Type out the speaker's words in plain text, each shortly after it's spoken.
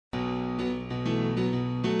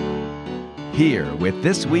Here with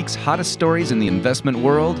this week's hottest stories in the investment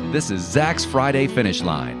world, this is Zach's Friday Finish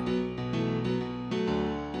Line.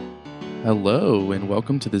 Hello, and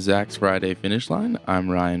welcome to the Zach's Friday Finish Line. I'm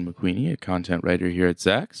Ryan McQueenie, a content writer here at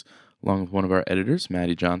Zach's, along with one of our editors,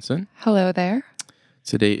 Maddie Johnson. Hello there.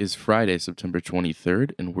 Today is Friday, September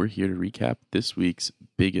 23rd, and we're here to recap this week's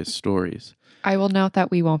biggest stories. I will note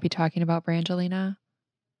that we won't be talking about Brangelina.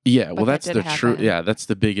 Yeah, well, But that's that the did true. happen. Yeah, that's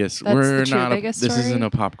the biggest. That's we're the true not. biggest This story? isn't a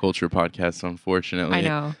pop culture podcast, unfortunately. I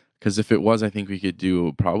know. Because if it was, I think we could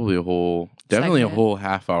do probably definitely a Segment. whole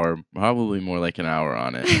half hour, probably more like an hour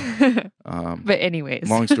on it. But anyways.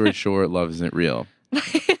 Long story short, love isn't real.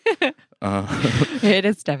 It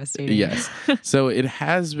is devastating. Yes. So it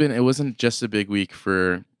wasn't just a big week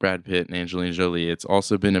for Brad Pitt and Angelina Jolie. It's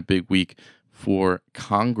also been a big week for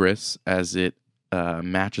Congress as it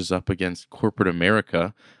matches up against corporate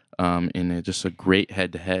America in just a great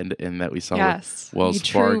head-to-head in that we saw with Wells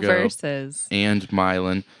Fargo versus. and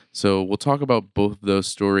Mylan. So we'll talk about both of those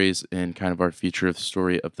stories in kind of our feature of the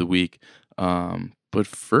story of the week. But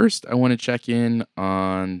first, I want to check in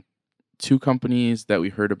on two companies that we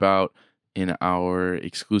heard about in our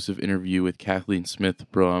exclusive interview with Kathleen Smith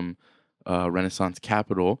from Renaissance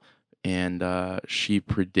Capital. And she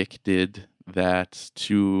predicted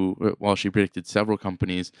she predicted several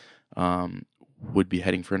companies would be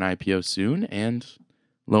heading for an IPO soon. And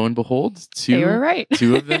lo and behold, They were right.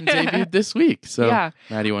 two of them debuted this week. So, Yeah.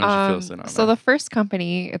 Maddie, why don't you fill us in on So that? the first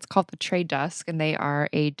company, it's called The Trade Desk, and they are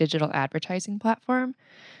a digital advertising platform.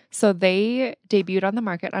 So they debuted on the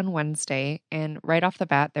market on Wednesday, and right off the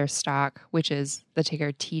bat, their stock, which is the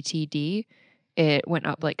ticker TTD, it went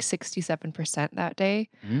up like 67% that day.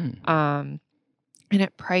 And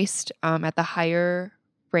it priced at the higher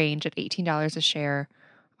range at $18 a share,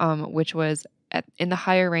 which was in the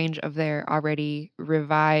higher range of their already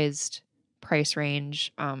revised price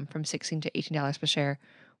range from $16 to $18 per share,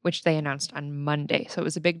 which they announced on Monday. So it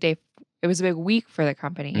was a big day. It was a big week for the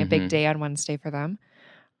company, a big day on Wednesday for them.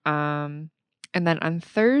 And then on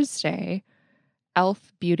Thursday,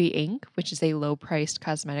 Elf Beauty Inc., which is a low-priced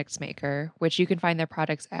cosmetics maker, which you can find their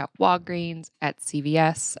products at Walgreens, at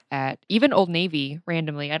CVS, at even Old Navy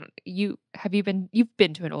randomly. You've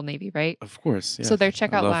been to an Old Navy, right? Of course. Yeah. So their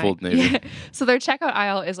checkout I love line, Old Navy. So their checkout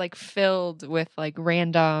aisle is like filled with like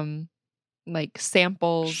random like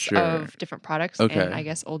samples of different products. Okay. And I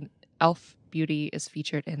guess Elf Beauty is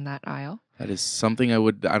featured in that aisle. That is something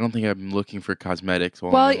I don't think I'm looking for cosmetics.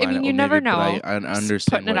 Well, I mean, you never know. But I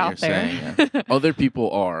understand putting what it you're out there. saying. Yeah. Other people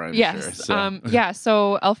are, I'm Yes. sure. So.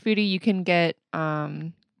 So Elf Beauty, you can get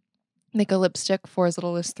like a lipstick for as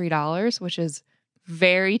little as $3, which is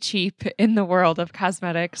very cheap in the world of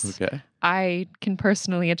cosmetics. Okay. I can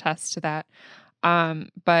personally attest to that.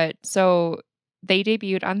 But so they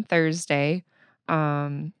debuted on Thursday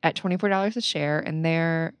at $24 a share, and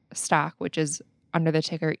their stock, which is under the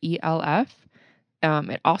ticker ELF,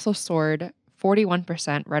 it also soared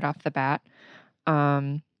 41% right off the bat.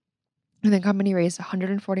 And the company raised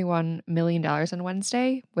 $141 million on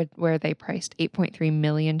Wednesday, where they priced 8.3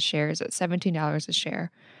 million shares at $17 a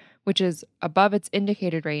share, which is above its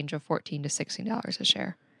indicated range of $14 to $16 a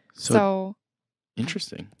share. So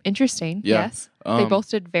interesting. Interesting, Yeah. yes. They both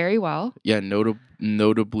did very well. Yeah,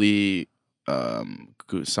 notably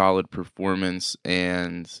good, solid performance,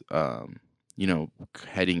 and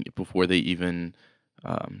heading before they even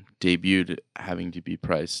debuted, having to be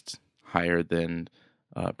priced higher than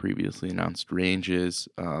previously announced ranges,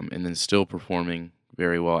 and then still performing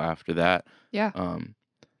very well after that. Yeah.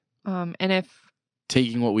 And if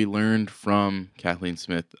taking what we learned from Kathleen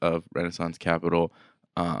Smith of Renaissance Capital,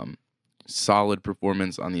 solid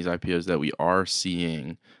performance on these IPOs that we are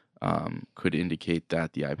seeing could indicate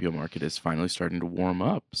that the IPO market is finally starting to warm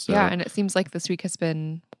up. So, yeah, and it seems like this week has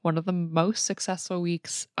been one of the most successful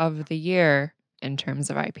weeks of the year in terms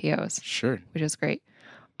of IPOs. Sure. Which is great.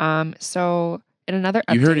 So in another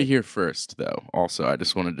update, you heard it here first, though. Also, I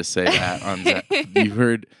just wanted to say that on that.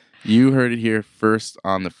 You heard it here first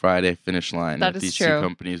on the Friday Finish Line. That is these true. Two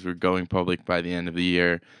companies were going public by the end of the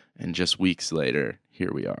year, and just weeks later,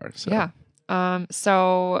 here we are. So. Yeah.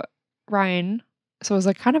 So Ryan, so it was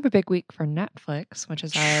like kind of a big week for Netflix, which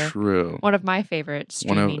is True. one of my favorite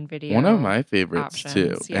streaming video. One of my favorites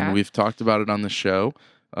too, yeah. And we've talked about it on the show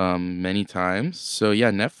many times. So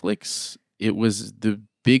yeah, Netflix. It was the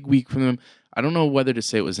big week for them. I don't know whether to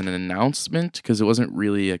say it was an announcement, because it wasn't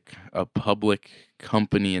really a public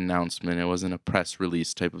company announcement. It wasn't a press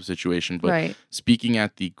release type of situation. But speaking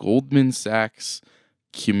at the Goldman Sachs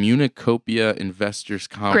Communicopia Investors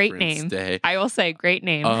Conference great name. Day. I will say, great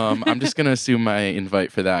name. I'm just going to assume my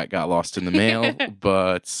invite for that got lost in the mail,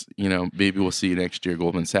 but maybe we'll see you next year,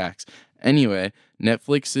 Goldman Sachs. Anyway,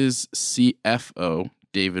 Netflix's CFO,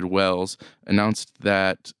 David Wells, announced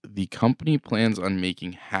that the company plans on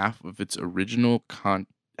making half of its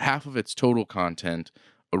total content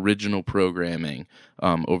original programming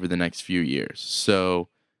over the next few years. So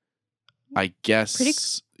I guess Pretty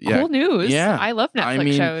cool news. Yeah. I love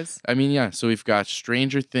Netflix shows. Yeah. So we've got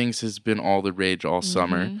Stranger Things has been all the rage all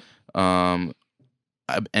summer.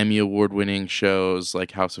 Emmy award-winning shows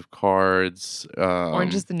like House of Cards,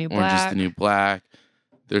 Orange is the New Black.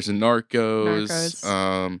 There's a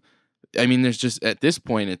Narcos. I mean, there's just at this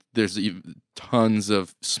point, there's tons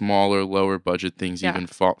of smaller, lower budget things even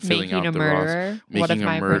filling out the roster. Making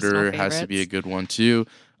a Murderer has to be a good one too.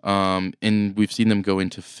 And we've seen them go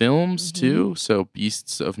into films too. So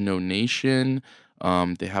Beasts of No Nation.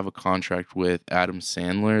 They have a contract with Adam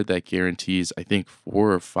Sandler that guarantees, I think,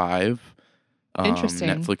 4 or 5 Interesting.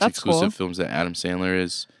 Netflix That's exclusive cool. films that Adam Sandler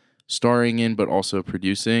is starring in, but also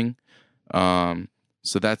producing. So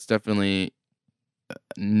that's definitely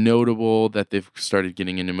notable that they've started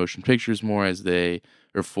getting into motion pictures more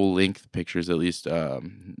or full length pictures at least.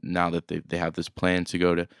 Now that they have this plan to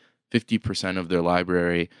go to 50% of their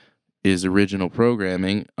library is original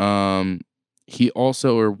programming. Wells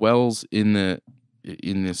in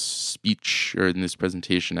this speech or in this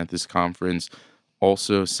presentation at this conference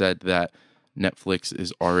also said that Netflix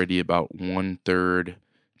is already about 1/3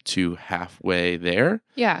 to halfway there.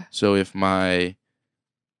 Yeah. So if my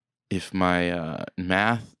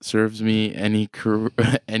math serves me if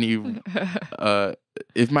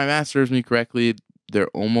my math serves me correctly, they're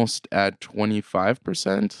almost at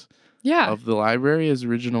 25% of the library as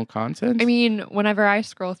original content. I mean, whenever I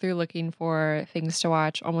scroll through looking for things to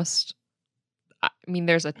watch,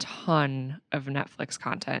 there's a ton of Netflix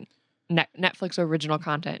content. Netflix original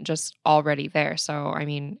content just already there. So, I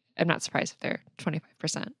mean, I'm not surprised if they're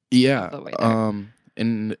 25%. Yeah. Of the way there.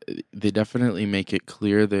 And they definitely make it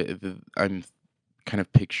clear that I'm kind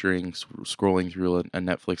of picturing scrolling through a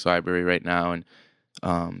Netflix library right now, and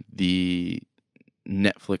the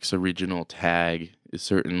Netflix original tag is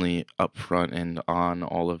certainly up front and on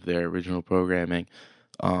all of their original programming.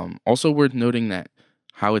 Also worth noting that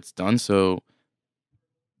how it's done. So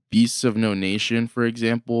Beasts of No Nation, for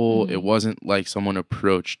example, it wasn't like someone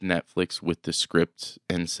approached Netflix with the script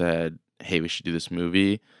and said, hey, we should do this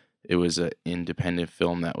movie. It was an independent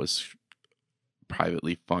film that was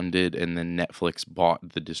privately funded, and then Netflix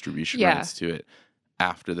bought the distribution rights to it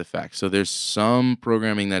after the fact. So there's some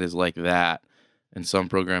programming that is like that, and some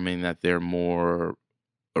programming that they're more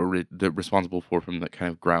they're responsible for from the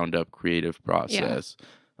kind of ground up creative process.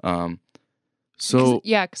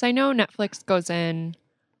 Because I know Netflix goes in,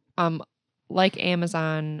 like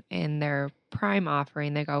Amazon in their Prime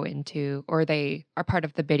offering, they go into, or they are part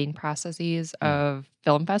of the bidding processes of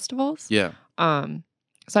film festivals. Yeah.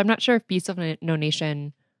 So I'm not sure if Beasts of No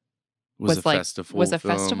Nation was a festival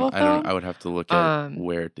film. I don't know. I would have to look at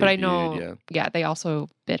where it debuted. But I know, they also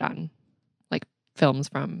bid on like films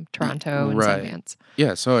from Toronto and Sundance.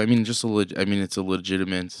 Yeah, so I mean, it's a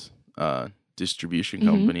legitimate distribution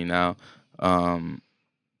company now,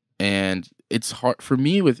 and it's hard for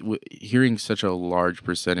me with hearing such a large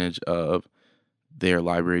percentage of their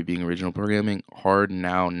library being original programming. Hard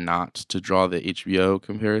now not to draw the HBO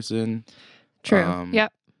comparison. True.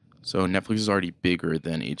 Yep. So Netflix is already bigger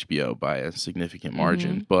than HBO by a significant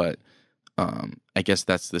margin, but I guess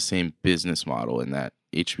that's the same business model in that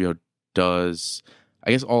HBO does.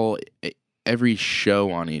 I guess every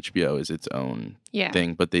show on HBO is its own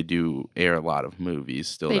thing, but they do air a lot of movies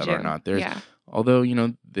still are not theirs. Yeah. Although,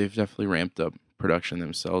 they've definitely ramped up production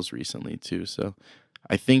themselves recently too. So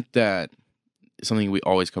I think that something we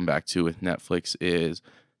always come back to with Netflix is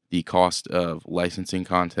the cost of licensing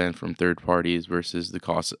content from third parties versus the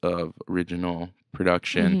cost of original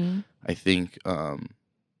production. I think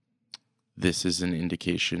this is an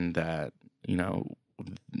indication that,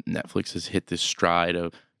 Netflix has hit this stride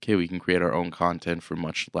of, okay, we can create our own content for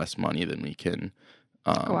much less money than we can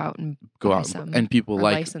go out and people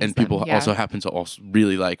also happen to also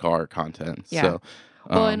really like our content. Yeah. So,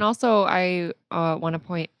 and also I want to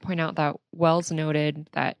point out that Wells noted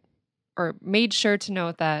that, or made sure to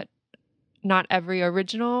note that, not every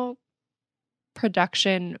original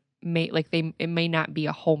production it may not be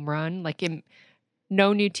a home run. Like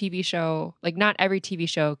no new TV show, like not every TV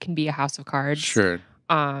show can be a House of Cards. Sure.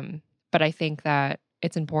 But I think that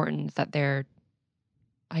it's important that they're,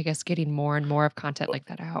 I guess, getting more and more of content like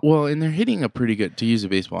that out. Well, and they're hitting a pretty good, to use a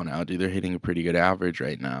baseball analogy, they're hitting a pretty good average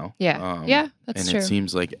right now. Yeah. That's true. And it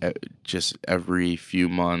seems like just every few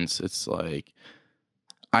months, it's like,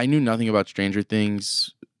 I knew nothing about Stranger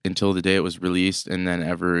Things until the day it was released, and then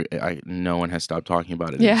no one has stopped talking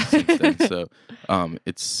about it Yeah. since then. So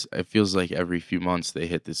it feels like every few months they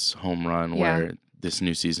hit this home run where this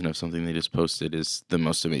new season of something they just posted is the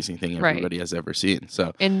most amazing thing everybody has ever seen.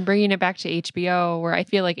 So, and bringing it back to HBO, where I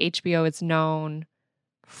feel like HBO is known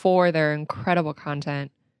for their incredible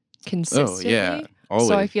content consistently. Oh yeah, always.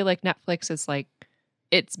 So I feel like Netflix is like,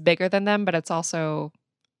 it's bigger than them, but it's also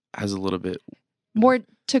has a little bit more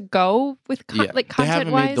to go with like content-wise. They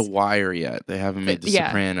haven't made The Wire yet. They haven't made The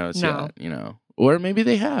Sopranos yet, Or maybe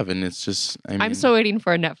they have, and it's just, I'm still waiting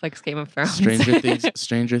for a Netflix Game of Thrones.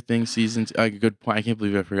 Stranger Things season 2. Good point. I can't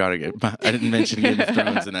believe I forgot again. I didn't mention Game of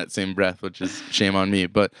Thrones in that same breath, which is shame on me.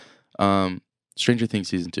 But Stranger Things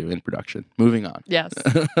season 2 in production. Moving on. Yes.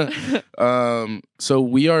 So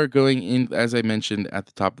we are going in, as I mentioned at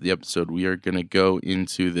the top of the episode, we are going to go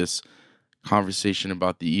into this conversation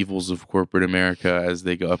about the evils of corporate America as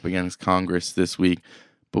they go up against Congress this week.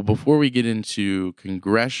 But before we get into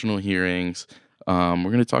congressional hearings, we're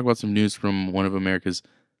going to talk about some news from one of America's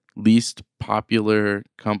least popular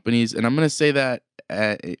companies. And I'm going to say that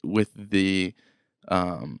with the,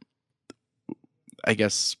 I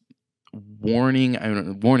guess, warning. I don't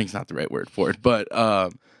know, warning's not the right word for it, but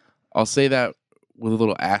I'll say that with a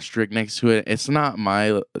little asterisk next to it. It's not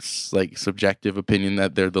my subjective opinion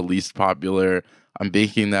that they're the least popular. I'm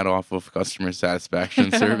baking that off of customer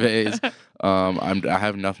satisfaction surveys. I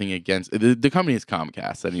have nothing against the company is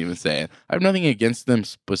Comcast. I didn't even say it. I have nothing against them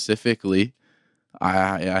specifically.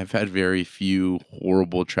 I've had very few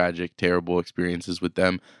horrible, tragic, terrible experiences with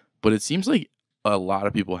them, but it seems like a lot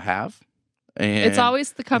of people have. And it's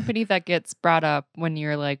always the company that gets brought up when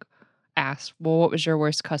you're like asked, well, what was your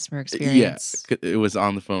worst customer experience? Yeah, it was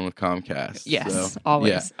on the phone with Comcast. Yes, so,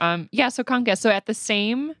 always. Yeah. So Comcast. So at the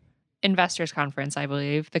same investors conference, I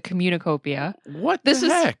believe, the Communicopia. What the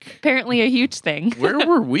heck? Is apparently a huge thing. Where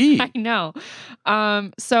were we? I know.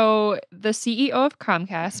 So the CEO of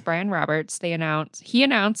Comcast, Brian Roberts, he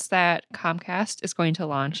announced that Comcast is going to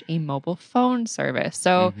launch a mobile phone service.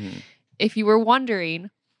 So if you were wondering,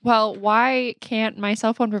 well, why can't my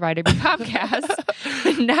cell phone provider be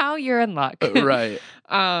Comcast? Now you're in luck. Right.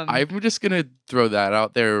 I'm just going to throw that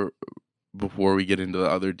out there before we get into the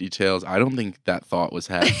other details. I don't think that thought was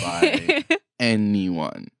had by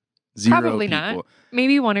anyone. Zero Probably people. not.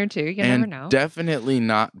 Maybe one or two. You never know. Definitely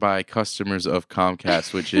not by customers of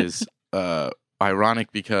Comcast, which is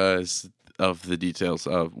ironic because of the details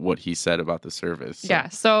of what he said about the service. So. Yeah.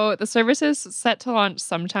 So the service is set to launch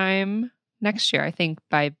sometime next year, I think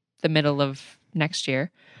by the middle of next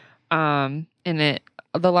year. And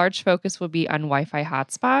the large focus will be on Wi-Fi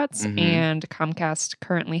hotspots, and Comcast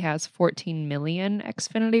currently has 14 million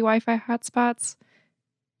Xfinity Wi-Fi hotspots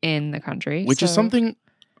in the country. Which is something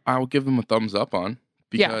I'll give them a thumbs up on,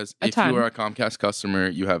 because if you are a Comcast customer,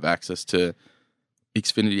 you have access to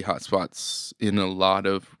Xfinity hotspots in a lot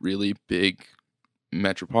of really big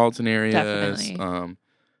metropolitan areas. Definitely.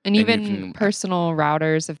 And even personal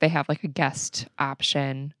routers if they have like a guest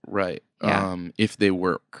option. Right. Yeah. If they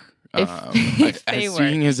work. If they work.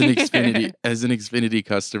 Speaking as an Xfinity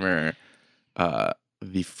customer,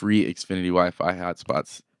 the free Xfinity Wi-Fi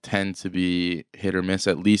hotspots tend to be hit or miss,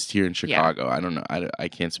 at least here in Chicago. I don't know. I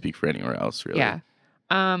can't speak for anywhere else, really. Yeah.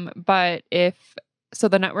 But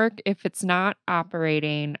the network, if it's not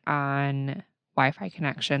operating on Wi-Fi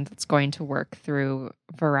connections, it's going to work through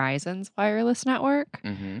Verizon's wireless network.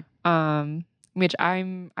 Which I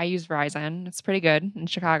use Verizon. It's pretty good in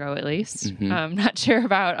Chicago, at least. I'm not sure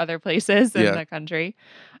about other places in the country.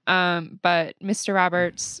 But Mr.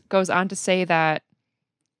 Roberts goes on to say that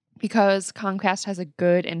because Comcast has a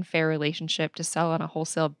good and fair relationship to sell on a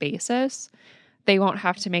wholesale basis, they won't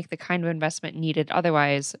have to make the kind of investment needed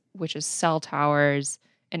otherwise, which is cell towers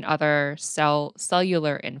and other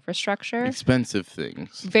cellular infrastructure. Expensive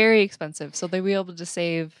things. Very expensive. So they'll be able to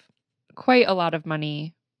save quite a lot of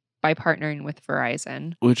money by partnering with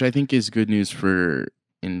Verizon. Which I think is good news for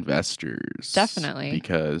investors. Definitely.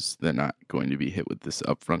 Because they're not going to be hit with this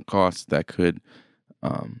upfront cost that could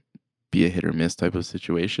be a hit or miss type of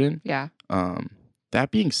situation. Yeah.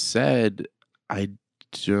 That being said, I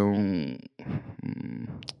don't...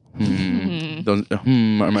 those are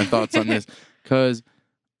my thoughts on this. Because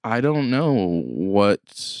I don't know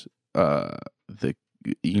what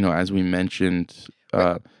as we mentioned,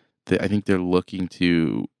 I think they're looking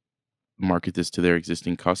to market this to their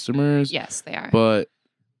existing customers. Yes, they are. But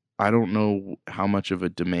I don't know how much of a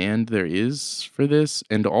demand there is for this.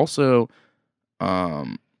 And also, I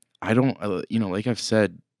don't, like I've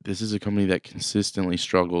said, this is a company that consistently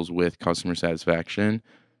struggles with customer satisfaction.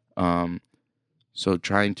 So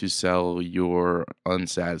trying to sell your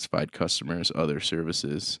unsatisfied customers other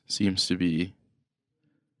services seems to be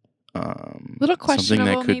Little something that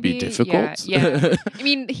questionable, could be maybe. Yeah, difficult. yeah. I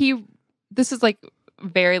mean, this is like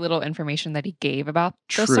very little information that he gave about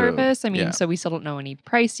the True. service. I mean, Yeah. so we still don't know any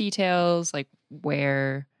price details, like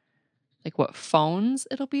what phones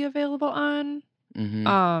it'll be available on. Mm-hmm.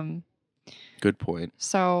 Um, Good point.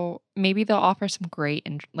 so maybe they'll offer some great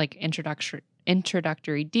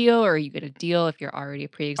introductory deal, or you get a deal if you're already a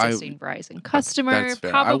pre-existing Verizon customer. That's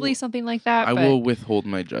fair. Probably something like that. I But will withhold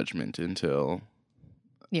my judgment until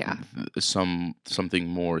yeah, something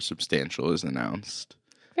more substantial is announced.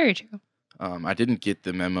 very true. I didn't get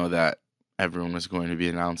the memo that everyone was going to be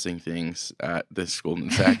announcing things at this Goldman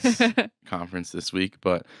Sachs conference this week,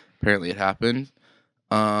 but apparently it happened.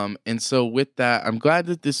 And so with that, I'm glad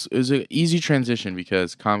that this is an easy transition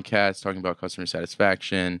because Comcast talking about customer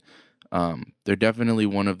satisfaction. They're definitely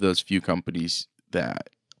one of those few companies that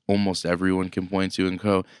almost everyone can point to and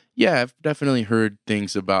go, yeah, I've definitely heard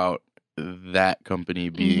things about that company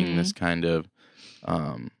being this kind of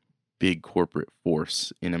big corporate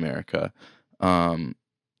force in America. There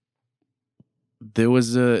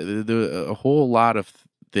was a whole lot of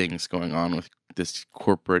things going on with this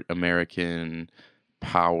corporate American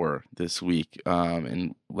power this week.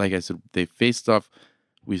 And like I said, they faced off.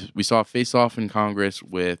 We saw a face off in Congress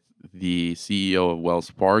with the CEO of Wells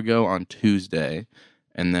Fargo on Tuesday,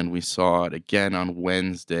 and then we saw it again on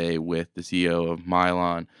Wednesday with the CEO of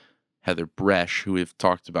Mylan, Heather Bresch, who we've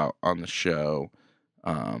talked about on the show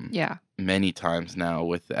many times now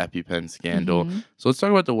with the EpiPen scandal. So let's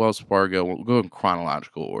talk about the Wells Fargo. We'll go in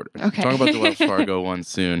chronological order. Okay. Talk about the Wells Fargo one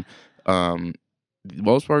soon. The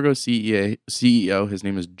Wells Fargo CEO, his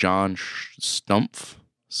name is John Stumpf.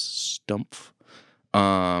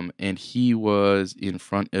 And he was in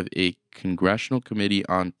front of a congressional committee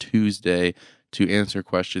on Tuesday to answer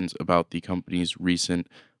questions about the company's recent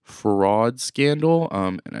fraud scandal.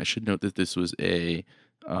 And I should note that this was a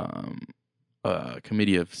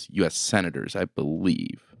committee of U.S. senators, I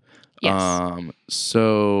believe. Yes.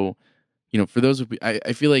 So, for those of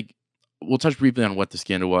I feel like we'll touch briefly on what the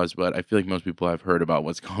scandal was, but I feel like most people have heard about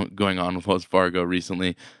what's going on with Wells Fargo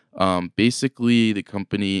recently. Basically, the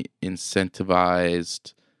company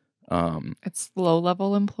incentivized. It's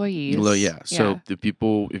low-level employees. So the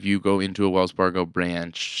people, if you go into a Wells Fargo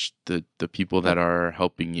branch, the people that are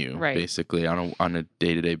helping you, basically on a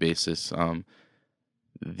day-to-day basis,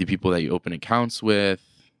 the people that you open accounts with,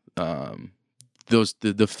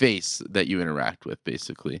 the face that you interact with,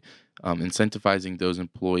 basically, incentivizing those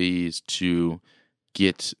employees to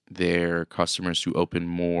get their customers to open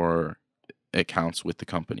more accounts with the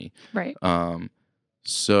company. Right.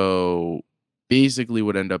 So basically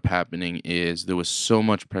what ended up happening is there was so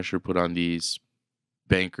much pressure put on these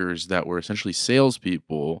bankers that were essentially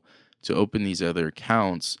salespeople to open these other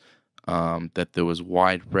accounts, that there was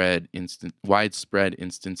widespread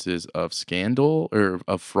instances of scandal or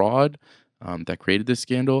of fraud that created this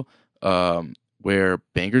scandal, where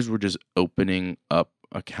bankers were just opening up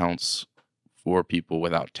accounts for people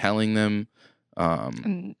without telling them.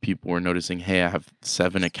 People were noticing, hey, I have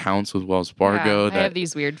 7 accounts with Wells Fargo. I have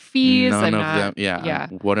these weird fees. None of them. Yeah.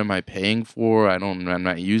 What am I paying for? I'm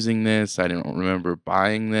not using this. I don't remember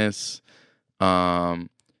buying this. And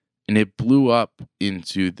it blew up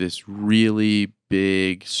into this really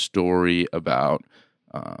big story about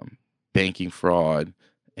banking fraud.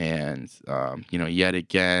 And, yet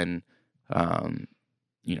again,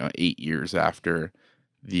 8 years after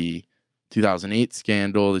the 2008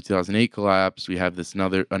 scandal, the 2008 collapse, we have this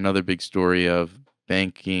another big story of a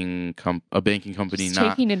banking company just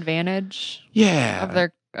not taking advantage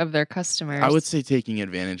of their customers. I would say taking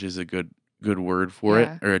advantage is a good word for it,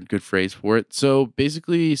 or a good phrase for it. So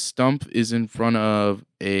basically, Stump is in front of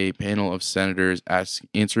a panel of senators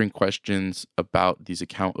answering questions about these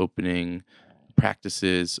account opening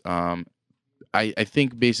practices. I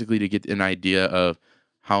think basically to get an idea of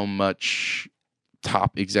how much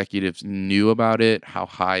top executives knew about it, how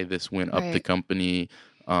high this went up the company.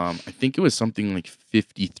 I think it was something like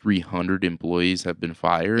 5,300 employees have been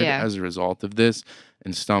fired as a result of this.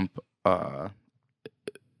 And Stump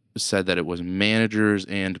said that it was managers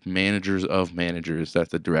and managers of managers.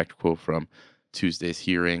 That's a direct quote from Tuesday's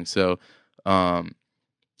hearing. So I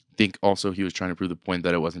think also he was trying to prove the point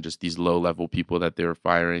that it wasn't just these low-level people that they were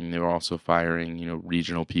firing. They were also firing,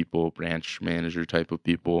 regional people, branch manager type of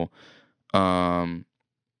people. However,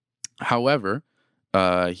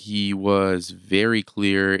 he was very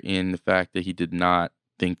clear in the fact that he did not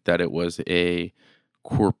think that it was a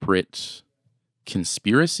corporate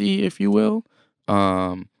conspiracy, if you will.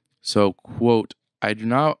 So, quote, I do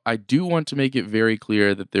not. I do want to make it very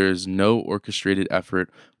clear that there is no orchestrated effort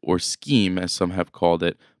or scheme, as some have called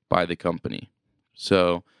it, by the company.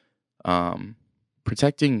 So,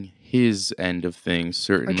 protecting his end of things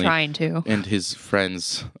We're certainly, trying to. and his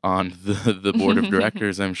friends on the board of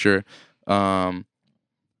directors, I'm sure.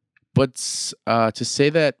 But to say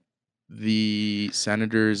that the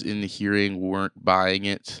senators in the hearing weren't buying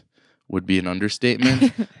it would be an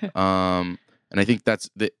understatement. And I think that's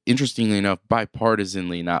interestingly enough,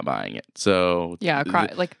 bipartisanly not buying it. So Yeah,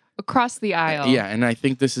 across the aisle. yeah, and I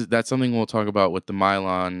think that's something we'll talk about with the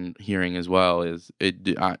Mylan hearing as well. Is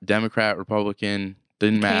it Democrat, Republican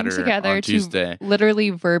didn't matter Came together on Tuesday. to literally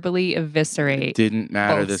verbally eviscerate. It didn't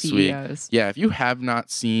matter both this CEOs. week. Yeah, if you have not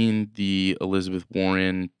seen the Elizabeth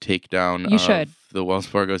Warren takedown You of should. the Wells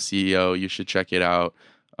Fargo CEO, you should check it out.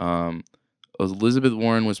 Elizabeth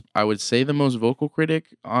Warren was, I would say, the most vocal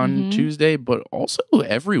critic on Tuesday, but also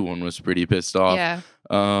everyone was pretty pissed off. Yeah.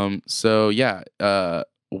 So yeah,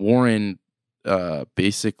 Warren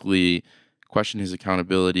basically questioned his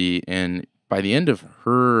accountability, and by the end of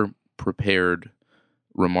her prepared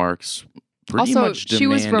remarks, pretty Also, much she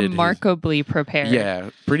was demanded remarkably prepared. Yeah,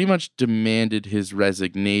 pretty much demanded his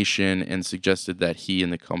resignation and suggested that he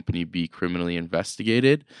and the company be criminally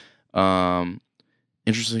investigated.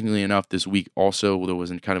 Interestingly enough, this week also there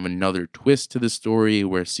was kind of another twist to the story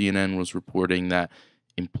where CNN was reporting that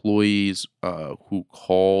employees who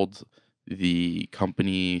called the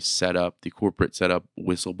company setup, the corporate setup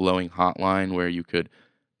whistleblowing hotline where you could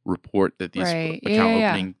report that these Right. account Yeah.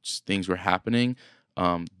 opening things were happening.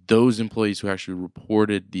 Those employees who actually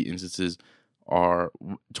reported the instances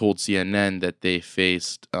told CNN that they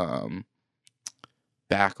faced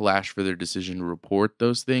backlash for their decision to report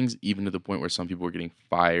those things, even to the point where some people were getting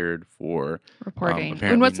fired for Reporting. apparently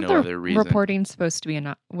And wasn't no the other reason. reporting supposed to be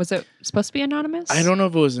was it supposed to be anonymous? I don't know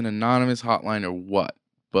if it was an anonymous hotline or what,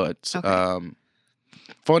 but Okay.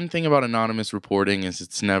 fun thing about anonymous reporting is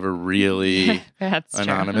it's never really That's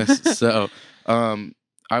anonymous. true. So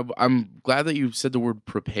I'm glad that you said the word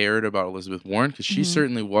prepared about Elizabeth Warren, because she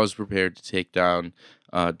certainly was prepared to take down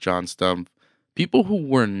John Stumpf. People who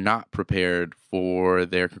were not prepared for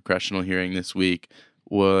their congressional hearing this week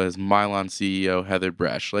was Mylan CEO Heather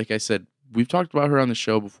Bresch. Like I said, we've talked about her on the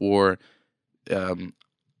show before.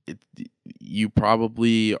 You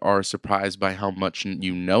probably are surprised by how much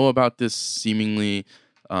you know about this seemingly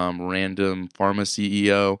random pharma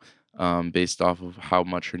CEO, based off of how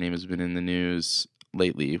much her name has been in the news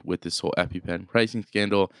lately with this whole EpiPen pricing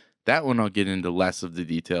scandal. That one I'll get into less of the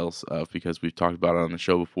details of, because we've talked about it on the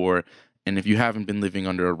show before. And if you haven't been living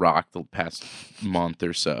under a rock the past month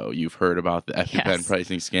or so, you've heard about the EpiPen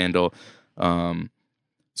pricing scandal.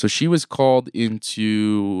 So she was called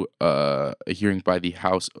into a hearing by the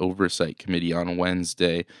House Oversight Committee on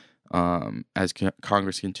Wednesday as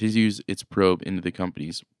Congress continues its probe into the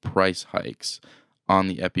company's price hikes on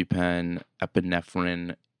the EpiPen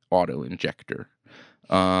epinephrine auto-injector.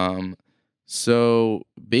 So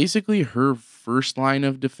basically her first line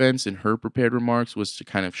of defense in her prepared remarks was to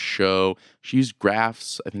kind of show, she used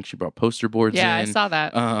graphs, I think she brought poster boards in. Yeah, I saw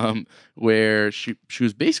that. Where she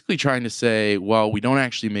was basically trying to say, well, we don't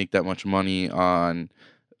actually make that much money on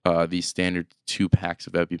these standard 2 packs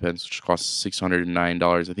of EpiPens, which cost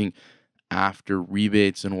 $609. I think after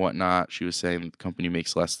rebates and whatnot, she was saying the company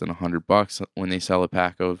makes less than $100 when they sell a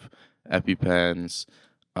pack of EpiPens.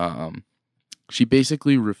 She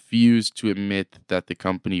basically refused to admit that the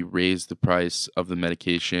company raised the price of the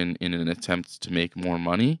medication in an attempt to make more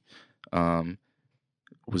money.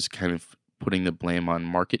 Was kind of putting the blame on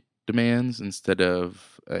market demands instead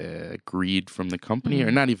of greed from the company, or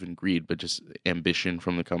not even greed, but just ambition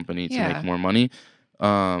from the company to make more money.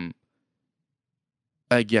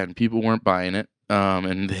 Again, people weren't buying it,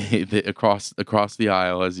 and they across the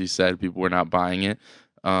aisle, as you said, people were not buying it.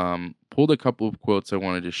 Pulled a couple of quotes I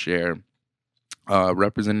wanted to share.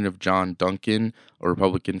 Representative John Duncan, a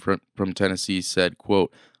Republican from Tennessee, said,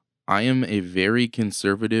 quote, "I am a very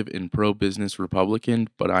conservative and pro-business Republican,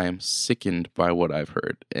 but I am sickened by what I've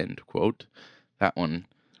heard," end quote. That one.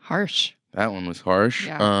 Harsh. That one was harsh.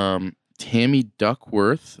 Yeah. Tammy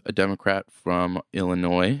Duckworth, a Democrat from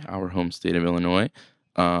Illinois, our home state of Illinois,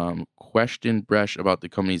 questioned Bresch about the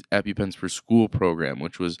company's EpiPens for School program,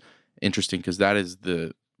 which was interesting because that is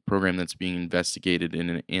the program that's being investigated in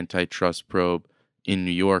an antitrust probe in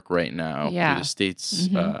New York right now through the state's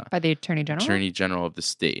by the Attorney General of the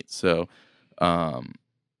state. So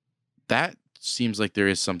that seems like there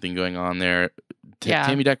is something going on there.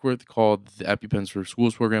 Tammy Duckworth called the EpiPens for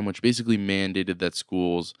Schools program, which basically mandated that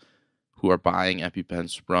schools who are buying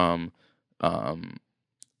EpiPens from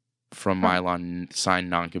from Mylan signed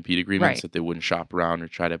non-compete agreements Right. that they wouldn't shop around or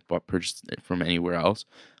try to purchase it from anywhere else,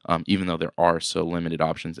 even though there are so limited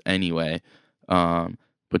options anyway.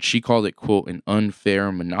 But she called it, quote, an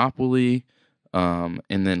unfair monopoly. And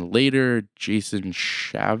then later, Jason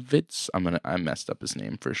Chavitz, I messed up his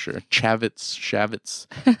name for sure. Chavitz,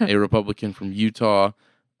 a Republican from Utah,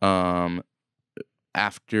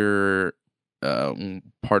 after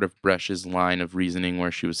part of Bresch's line of reasoning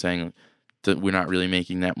where she was saying that we're not really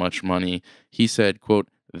making that much money, he said, quote,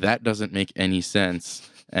 that doesn't make any sense,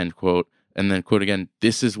 end quote. And then, quote again,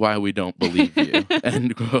 this is why we don't believe you,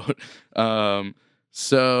 end quote.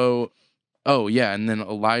 Oh, yeah, and then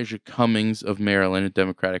Elijah Cummings of Maryland, a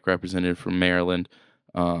Democratic representative from Maryland,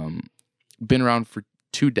 been around for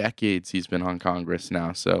 2 decades. He's been on Congress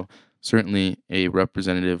now, so certainly a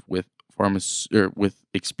representative with with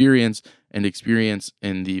experience in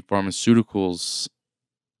the pharmaceuticals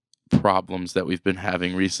problems that we've been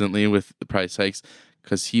having recently with the price hikes,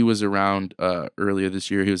 because he was around earlier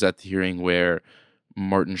this year. He was at the hearing where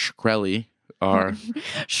Martin Shkreli, our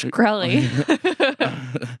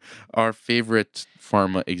our favorite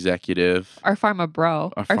pharma executive, our pharma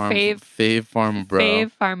bro, our fave pharma bro,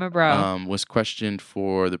 pharma bro, was questioned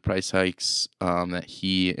for the price hikes that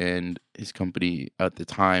he and his company at the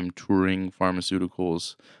time, Touring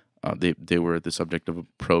Pharmaceuticals, they were the subject of a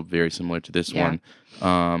probe very similar to this one.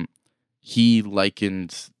 He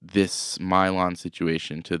likened this Mylan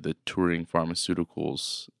situation to the Touring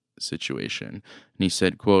Pharmaceuticals situation, and he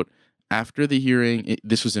said, quote, after the hearing,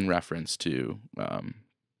 this was in reference to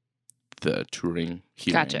the Touring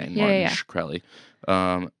hearing and Martin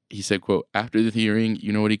Shkreli. He said, quote, after the hearing,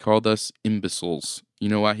 you know what he called us? Imbeciles. You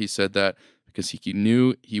know why he said that? Because he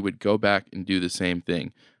knew he would go back and do the same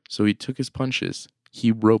thing. So he took his punches.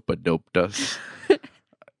 He rope-a-doped us.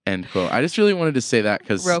 End quote. I just really wanted to say that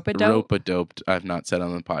because rope-a-doped I've not said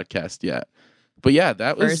on the podcast yet. But yeah,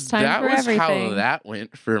 that was how that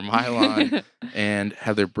went for Mylan and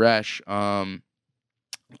Heather Bresch.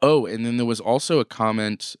 Oh, and then there was also a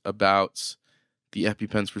comment about the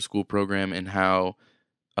EpiPens for School program and how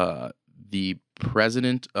the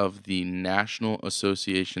president of the National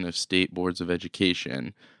Association of State Boards of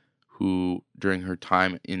Education, who during her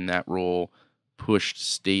time in that role pushed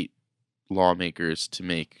state lawmakers to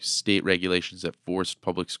make state regulations that forced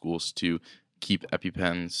public schools to keep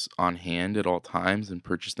EpiPens on hand at all times and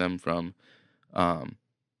purchase them from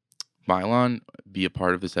Mylan, be a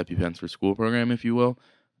part of this EpiPens for School program, if you will.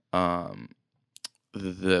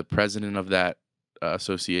 The president of that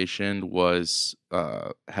association was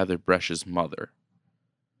Heather Bresch's mother.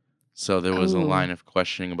 So there was a line of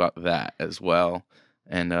questioning about that as well.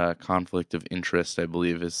 And conflict of interest, I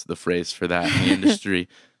believe, is the phrase for that in the industry.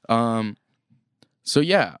 So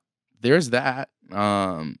yeah, there's that.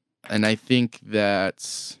 And I think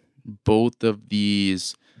that both of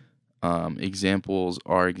these examples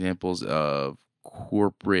are examples of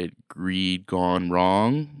corporate greed gone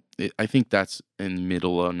wrong. I think that's in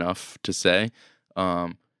middle enough to say.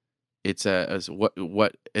 It's as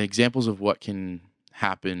what examples of what can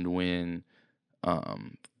happen when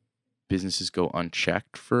businesses go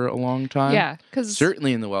unchecked for a long time. Yeah, because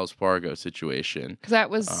certainly in the Wells Fargo situation, because that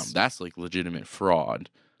was that's like legitimate fraud.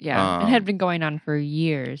 Yeah, it had been going on for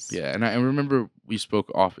years. Yeah, and I remember we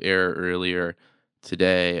spoke off air earlier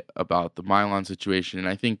today about the Mylan situation, and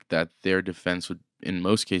I think that their defense would, in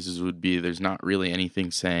most cases, would be there's not really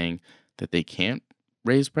anything saying that they can't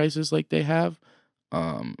raise prices like they have.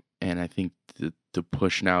 And I think the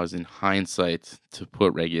push now is in hindsight to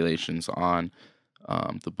put regulations on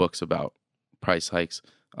the books about price hikes.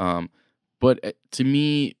 But to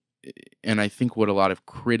me, and I think what a lot of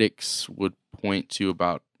critics would point to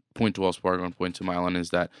Wells Fargo and point to Mylan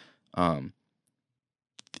is that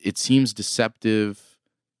it seems deceptive.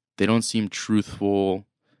 They don't seem truthful.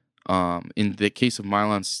 In the case of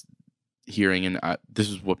Mylan's hearing, and this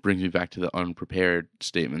is what brings me back to the unprepared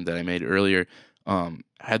statement that I made earlier,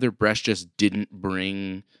 Heather Bresch just didn't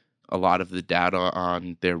bring a lot of the data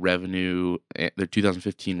on their revenue, their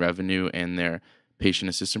 2015 revenue, and their patient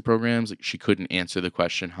assistant programs. Like, she couldn't answer the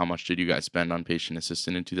question, how much did you guys spend on patient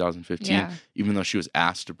assistant in 2015? Even though she was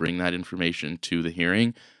asked to bring that information to the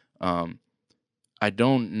hearing. I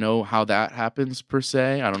don't know how that happens per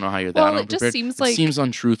se. I don't know how you're that unprepared. It just seems like... It seems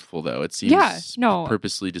untruthful, though. It seems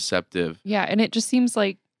purposely deceptive. Yeah, and it just seems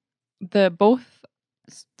like both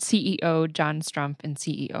CEO John Strumpf and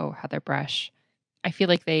CEO Heather Bresch, I feel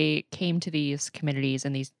like they came to these committees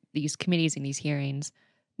and these committees and these hearings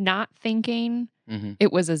not thinking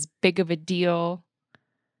it was as big of a deal.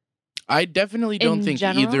 I definitely don't think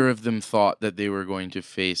either of them thought that they were going to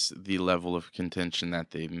face the level of contention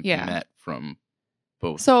that they met from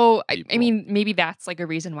both. So, I people. mean, maybe that's like a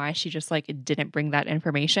reason why she just like didn't bring that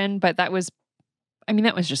information. But that was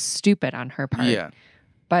just stupid on her part. Yeah.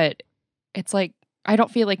 But it's like, I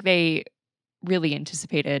don't feel like they really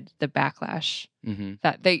anticipated the backlash Mm-hmm.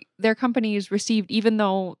 that their companies received, even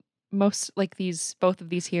though both of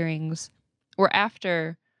these hearings were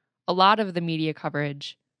after a lot of the media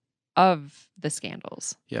coverage of the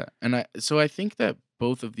scandals. Yeah. And I think that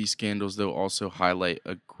both of these scandals, though, also highlight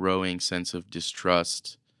a growing sense of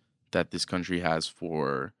distrust that this country has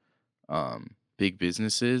for big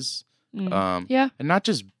businesses. Yeah. And not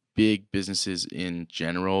just big businesses in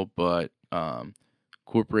general, but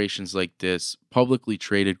corporations like this, publicly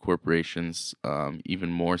traded corporations, even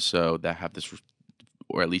more so, that have this,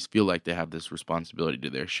 or at least feel like they have this responsibility to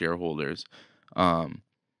their shareholders,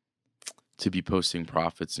 to be posting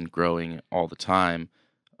profits and growing all the time.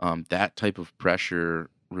 That type of pressure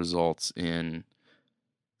results in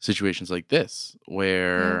situations like this,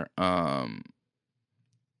 where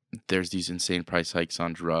there's these insane price hikes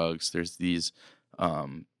on drugs. There's these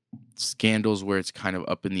scandals where it's kind of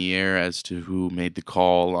up in the air as to who made the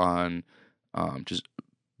call on just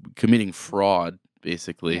committing fraud,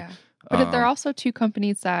 basically. Yeah. But there are also two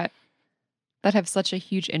companies that have such a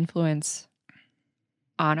huge influence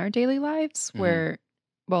on our daily lives, where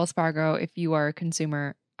Wells Fargo, if you are a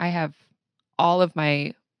consumer, I have all of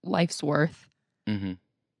my life's worth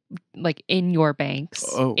like in your banks,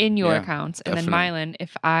 in your accounts. And definitely. then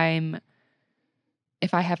Mylan,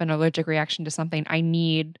 if I have an allergic reaction to something, I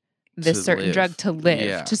need this certain drug to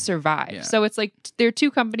live, to survive. Yeah. So it's like there are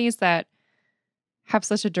two companies that have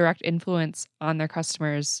such a direct influence on their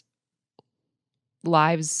customers'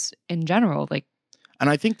 lives in general. Like, and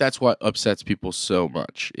I think that's what upsets people so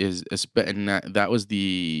much and that was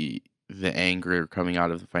the anger coming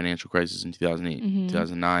out of the financial crisis in 2008,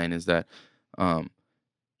 2009, is that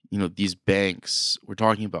these banks, we're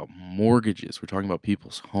talking about mortgages, we're talking about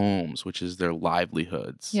people's homes, which is their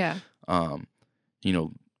livelihoods. Yeah.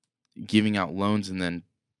 Giving out loans and then,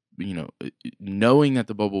 knowing that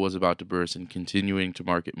the bubble was about to burst and continuing to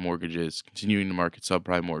market mortgages, continuing to market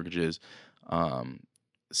subprime mortgages,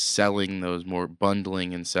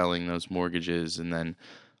 bundling and selling those mortgages, and then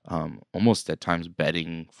almost at times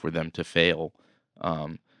betting for them to fail,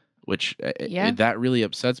 which that really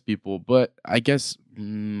upsets people. But I guess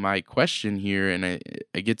my question here, and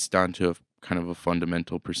it gets down to kind of a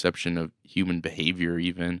fundamental perception of human behavior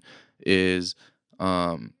even, is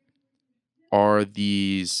are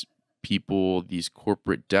these people these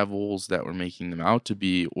corporate devils that we're making them out to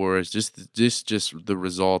be, or is this just the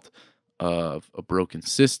result of a broken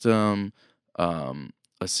system, a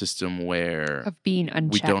system where of being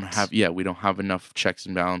unchecked. we don't have enough checks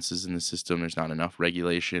and balances in the system. There's not enough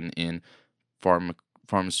regulation in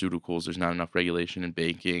pharmaceuticals. There's not enough regulation in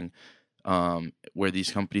banking, where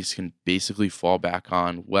these companies can basically fall back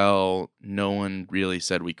on, well, no one really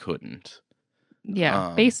said we couldn't.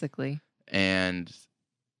 Yeah, basically. And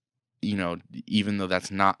even though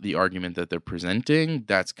that's not the argument that they're presenting,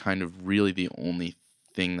 that's kind of really the only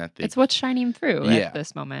thing that it's what's shining through at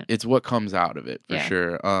this moment. It's what comes out of it for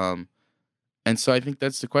sure. And so I think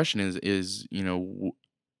that's the question is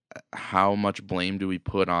how much blame do we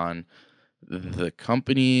put on the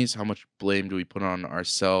companies? How much blame do we put on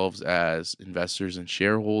ourselves as investors and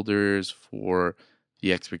shareholders for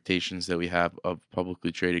the expectations that we have of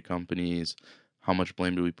publicly traded companies? How much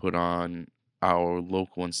blame do we put on our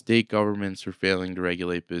local and state governments for failing to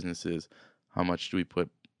regulate businesses? How much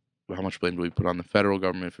blame do we put on the federal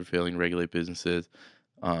government for failing to regulate businesses?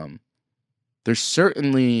 There's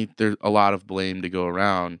a lot of blame to go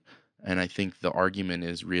around, and I think the argument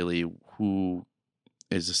is really who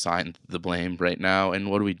is assigned the blame right now, and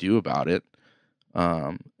what do we do about it?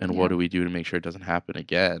 What do we do to make sure it doesn't happen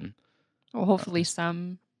again? Well, hopefully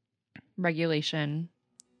some regulations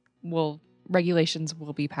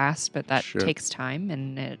will be passed, but that takes time,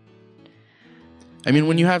 and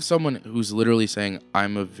when you have someone who's literally saying,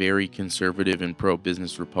 I'm a very conservative and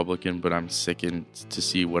pro-business Republican, but I'm sickened to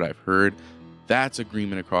see what I've heard, that's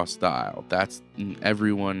agreement across the aisle.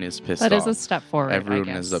 Everyone is pissed off. That is a step forward. Everyone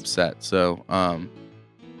is upset. So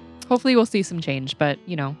hopefully we'll see some change, but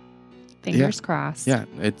fingers crossed. Yeah,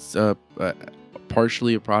 it's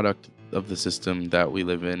partially a product of the system that we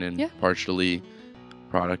live in, and partially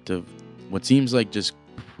product of what seems like just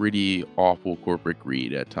pretty awful corporate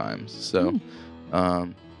greed at times. So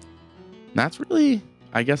that's really,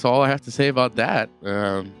 I guess, all I have to say about that.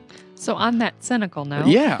 So on that cynical note.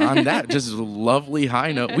 On that just lovely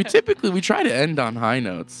high note. We try to end on high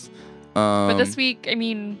notes. But this week,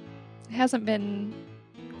 it hasn't been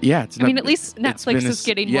Yeah, it's I mean, at it's least Netflix is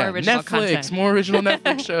getting more original content. More original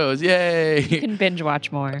Netflix shows. You Yay! can binge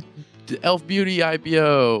watch more. Elf Beauty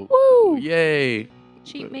IPO. Woo! Yay!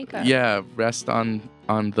 Cheap makeup. Yeah, rest on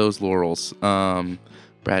those laurels.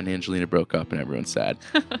 Brad and Angelina broke up and everyone's sad.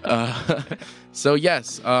 So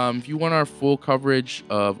yes, if you want our full coverage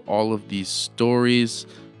of all of these stories,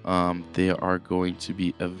 they are going to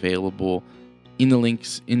be available in the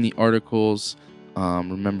links in the articles.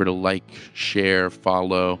 Remember to like, share,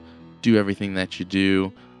 follow, do everything that you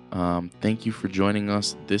do. Thank you for joining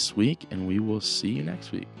us this week, and we will see you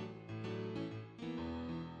next week.